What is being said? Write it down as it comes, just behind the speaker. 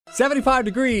75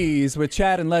 degrees with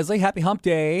Chad and Leslie. Happy hump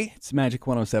day. It's Magic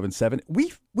 107.7.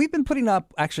 We've been putting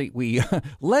up,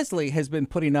 Leslie has been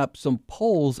putting up some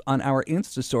polls on our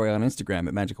Insta story on Instagram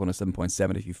at Magic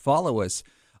 107.7. If you follow us,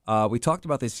 we talked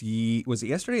about this, was it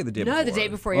yesterday or the day before? No, the day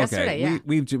before yesterday, yeah.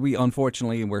 We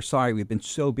unfortunately, and we're sorry, we've been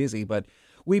so busy, but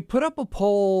we put up a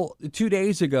poll 2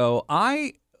 days ago.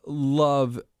 I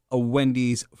love a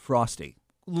Wendy's Frosty.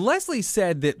 Leslie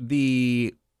said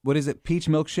that what is it, peach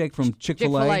milkshake from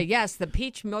Chick-Fil-A? Chick-fil-A, yes, the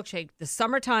peach milkshake, the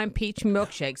summertime peach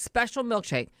milkshake, special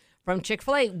milkshake from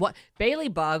Chick-fil-A. Bailey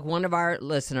Bug, one of our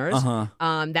listeners,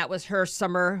 that was her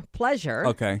summer pleasure.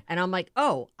 Okay. And I'm like,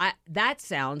 that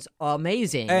sounds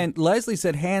amazing. And Leslie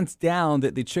said hands down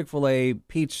that the Chick-fil-A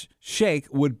peach shake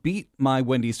would beat my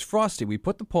Wendy's Frosty. We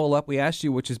put the poll up. We asked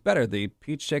you which is better, the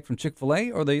peach shake from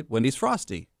Chick-fil-A or the Wendy's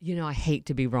Frosty. You know, I hate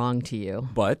to be wrong to you.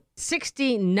 But?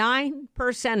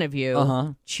 69% of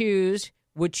you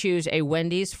would choose a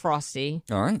Wendy's Frosty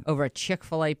over a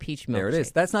Chick-fil-A peach milkshake. There it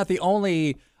is. That's not the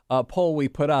only poll we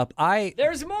put up.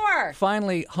 There's more.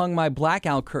 Finally hung my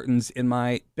blackout curtains in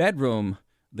my bedroom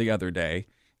the other day.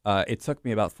 It took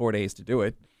me about 4 days to do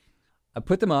it. I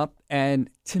put them up, and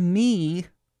to me,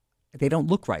 they don't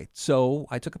look right. So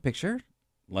I took a picture.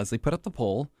 Leslie put up the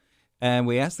poll, and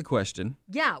we asked the question.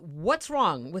 Yeah, what's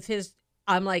wrong with his...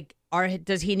 I'm like,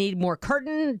 does he need more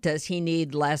curtain? Does he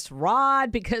need less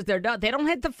rod? Because they don't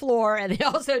hit the floor, and they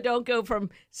also don't go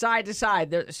from side to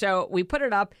side. So we put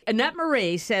it up. Annette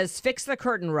Marie says, fix the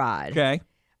curtain rod. Okay.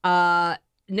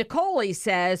 Nicole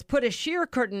says, put a sheer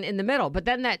curtain in the middle. But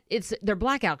then they're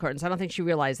blackout curtains. I don't think she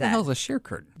realized that. What the hell's a sheer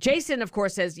curtain? Jason, of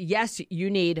course, says, yes, you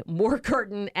need more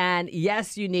curtain, and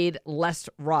yes, you need less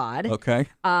rod. Okay.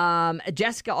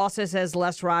 Jessica also says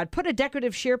less rod. Put a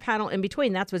decorative sheer panel in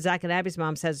between. That's what Zach and Abby's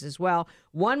mom says as well.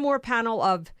 One more panel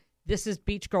of... This is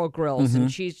Beach Girl Grills, and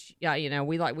she's,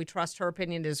 we trust her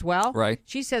opinion as well. Right.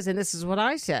 She says, and this is what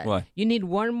I said. What? You need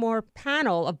one more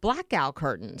panel of blackout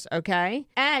curtains, okay?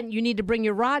 And you need to bring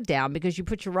your rod down because you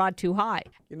put your rod too high.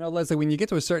 You know, Leslie, when you get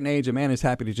to a certain age, a man is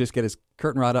happy to just get his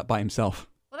curtain rod up by himself.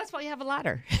 Well, that's why you have a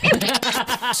ladder.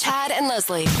 Chad and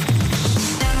Leslie.